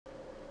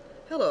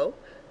Hello,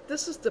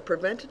 this is the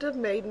Preventative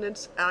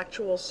Maintenance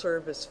Actual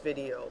Service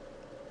video.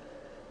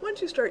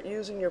 Once you start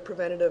using your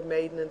preventative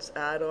maintenance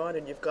add-on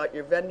and you've got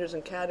your vendors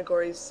and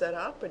categories set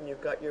up and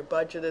you've got your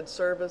budgeted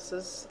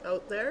services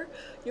out there,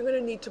 you're going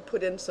to need to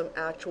put in some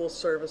actual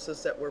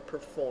services that were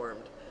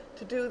performed.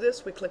 To do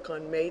this, we click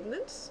on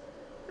Maintenance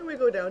and we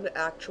go down to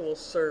Actual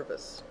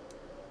Service.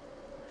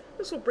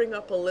 This will bring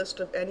up a list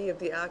of any of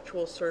the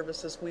actual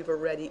services we've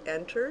already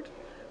entered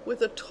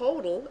with a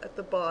total at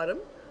the bottom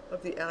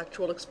of the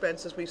actual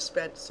expenses we've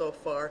spent so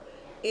far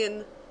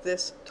in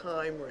this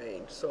time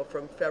range. So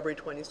from February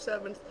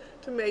 27th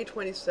to May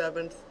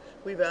 27th,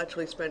 we've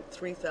actually spent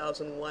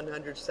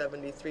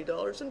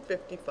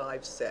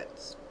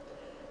 $3,173.55.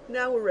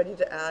 Now we're ready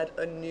to add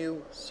a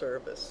new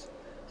service.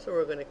 So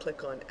we're going to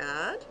click on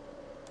Add,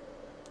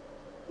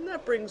 and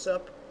that brings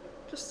up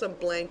just some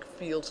blank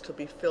fields to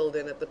be filled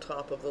in at the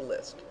top of the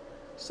list.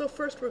 So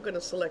first we're going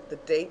to select the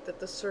date that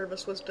the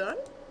service was done,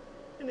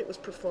 and it was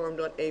performed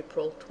on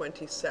April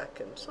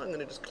 22nd. So I'm going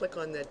to just click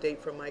on that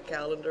date from my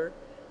calendar,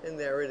 and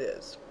there it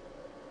is.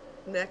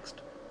 Next,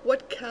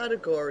 what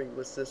category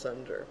was this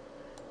under?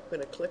 I'm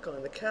going to click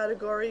on the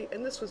category,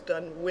 and this was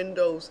done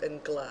windows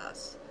and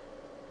glass.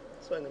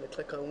 So I'm going to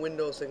click on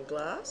windows and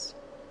glass.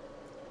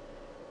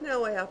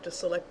 Now I have to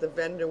select the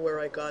vendor where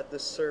I got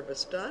this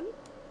service done.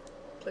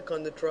 Click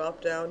on the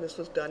drop down. This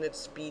was done at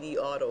Speedy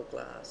Auto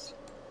Glass.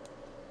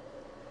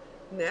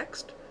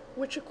 Next,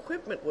 which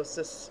equipment was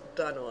this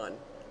done on?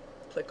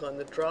 Click on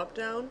the drop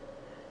down,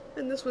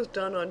 and this was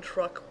done on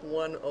truck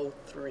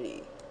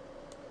 103.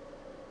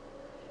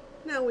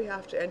 Now we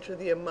have to enter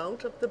the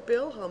amount of the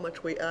bill, how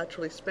much we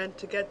actually spent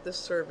to get this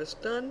service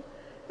done,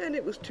 and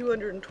it was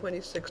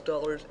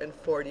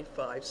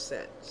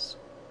 $226.45.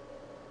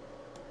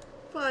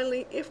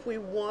 Finally, if we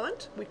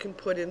want, we can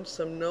put in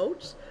some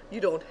notes.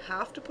 You don't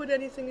have to put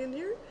anything in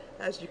here.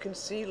 As you can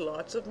see,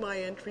 lots of my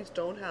entries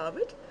don't have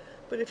it.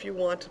 But if you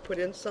want to put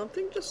in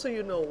something, just so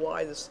you know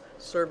why this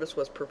service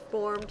was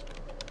performed,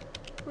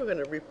 we're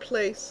going to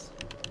replace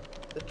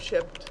the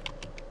chipped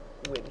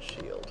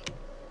windshield.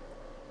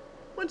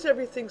 Once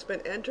everything's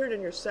been entered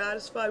and you're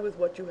satisfied with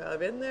what you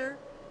have in there,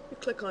 you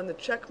click on the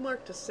check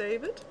mark to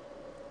save it,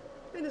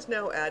 and it's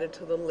now added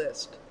to the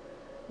list.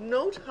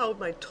 Note how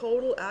my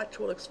total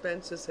actual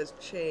expenses has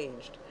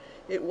changed.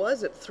 It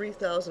was at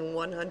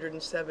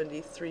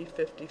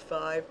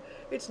 $3,173.55.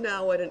 It's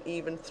now at an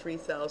even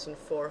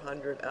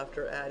 $3,400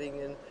 after adding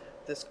in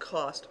this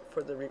cost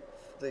for the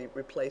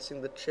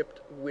replacing the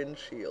chipped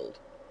windshield.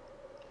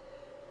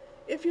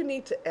 If you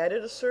need to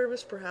edit a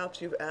service,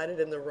 perhaps you've added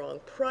in the wrong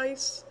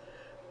price,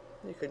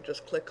 you can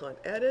just click on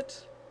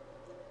Edit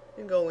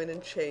and go in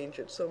and change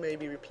it. So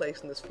maybe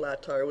replacing this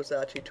flat tire was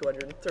actually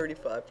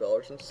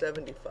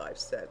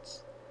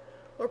 $235.75.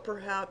 Or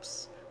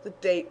perhaps the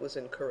date was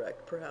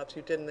incorrect. Perhaps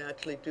you didn't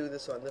actually do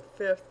this on the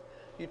 5th,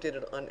 you did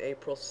it on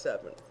April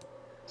 7th.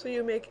 So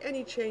you make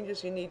any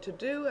changes you need to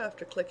do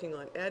after clicking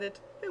on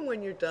Edit, and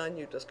when you're done,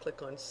 you just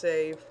click on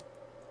Save,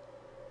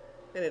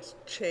 and it's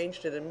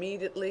changed it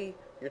immediately.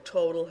 Your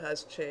total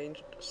has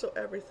changed, so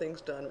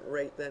everything's done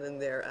right then and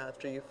there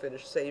after you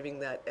finish saving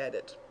that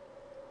edit.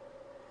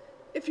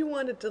 If you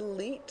want to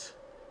delete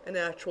an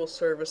actual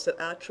service that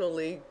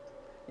actually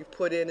you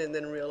put in and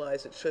then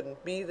realize it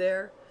shouldn't be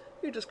there,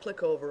 you just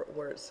click over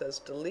where it says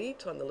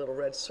delete on the little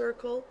red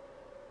circle.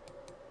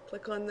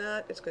 Click on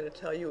that. It's going to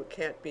tell you it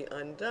can't be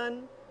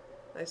undone.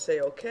 I say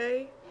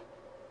OK.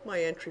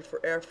 My entry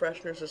for air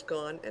fresheners is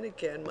gone, and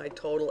again my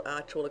total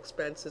actual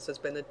expenses has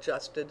been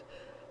adjusted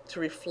to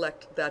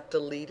reflect that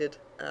deleted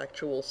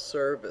actual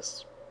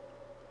service.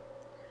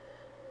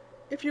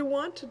 If you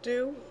want to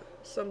do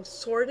some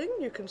sorting,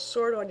 you can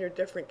sort on your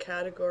different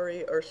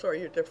category, or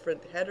sorry, your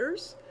different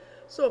headers.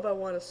 So if I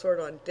want to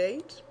sort on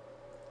date,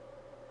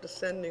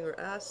 descending or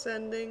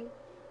ascending,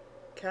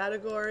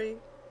 category,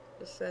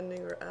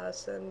 descending or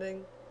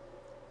ascending,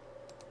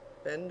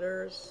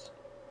 vendors,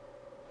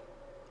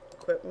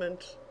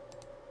 equipment,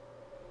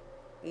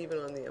 even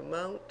on the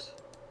amount,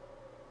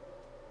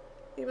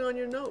 even on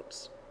your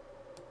notes.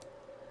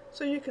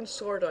 So you can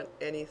sort on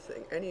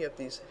anything, any of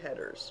these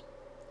headers.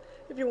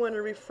 If you want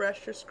to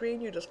refresh your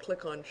screen, you just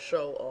click on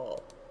Show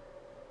All.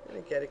 And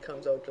again, it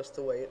comes out just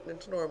the way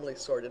it's normally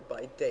sorted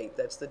by date.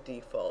 That's the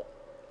default.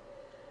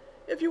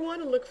 If you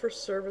want to look for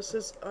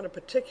services on a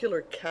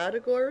particular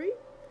category,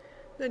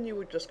 then you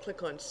would just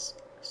click on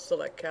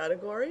Select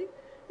Category,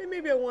 and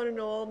maybe I want to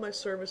know all my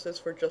services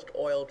for just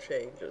oil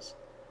changes.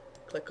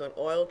 Click on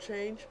Oil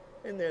Change,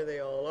 and there they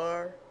all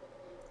are.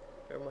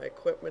 There are my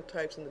equipment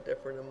types and the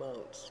different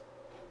amounts.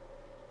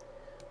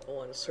 I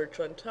want to search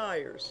on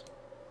tires.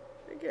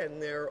 Again,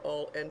 they're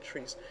all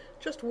entries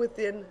just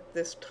within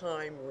this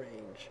time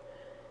range.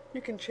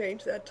 You can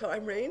change that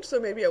time range, so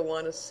maybe I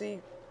want to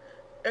see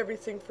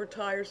everything for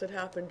tires that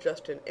happened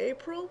just in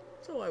April.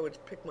 So I would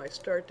pick my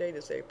start date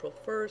as April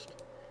 1st,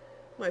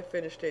 my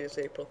finish date is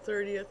April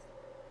 30th,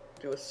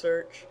 do a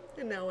search,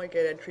 and now I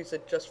get entries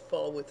that just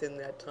fall within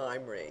that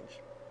time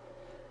range.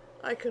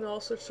 I can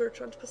also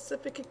search on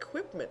specific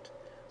equipment.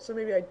 So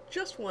maybe I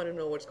just want to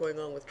know what's going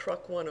on with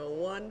truck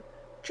 101,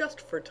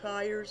 just for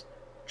tires,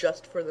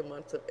 just for the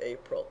month of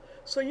April.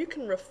 So you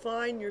can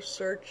refine your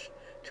search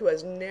to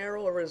as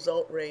narrow a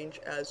result range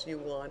as you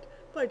want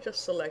by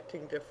just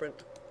selecting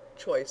different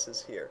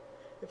choices here.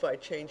 If I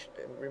change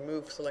and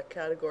remove select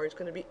category, it's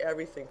going to be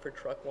everything for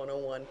Truck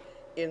 101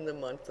 in the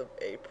month of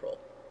April.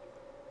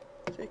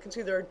 So you can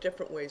see there are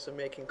different ways of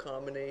making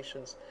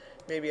combinations.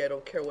 Maybe I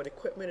don't care what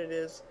equipment it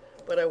is,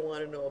 but I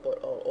want to know about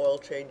all oil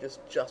changes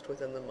just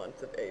within the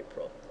month of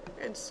April,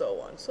 and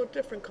so on. So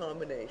different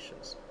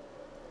combinations.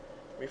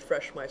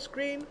 Refresh my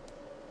screen,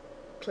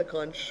 click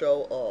on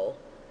Show All.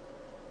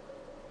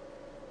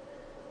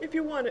 If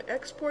you want to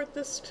export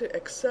this to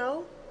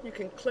Excel, you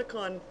can click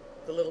on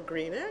the little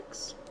green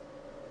X.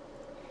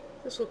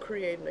 This will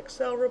create an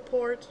Excel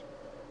report.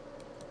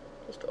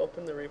 Just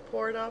open the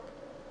report up.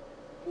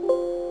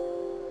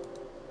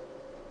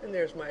 And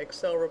there's my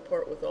Excel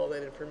report with all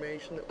that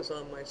information that was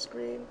on my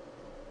screen.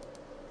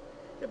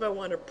 If I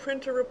want to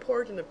print a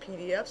report in a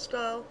PDF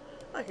style,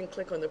 I can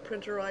click on the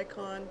printer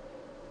icon,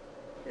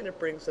 and it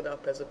brings it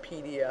up as a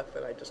PDF,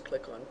 and I just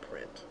click on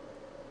Print.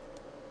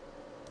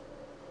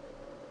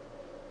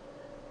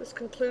 This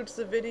concludes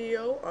the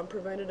video on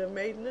preventative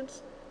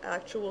maintenance,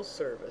 actual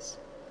service.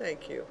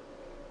 Thank you.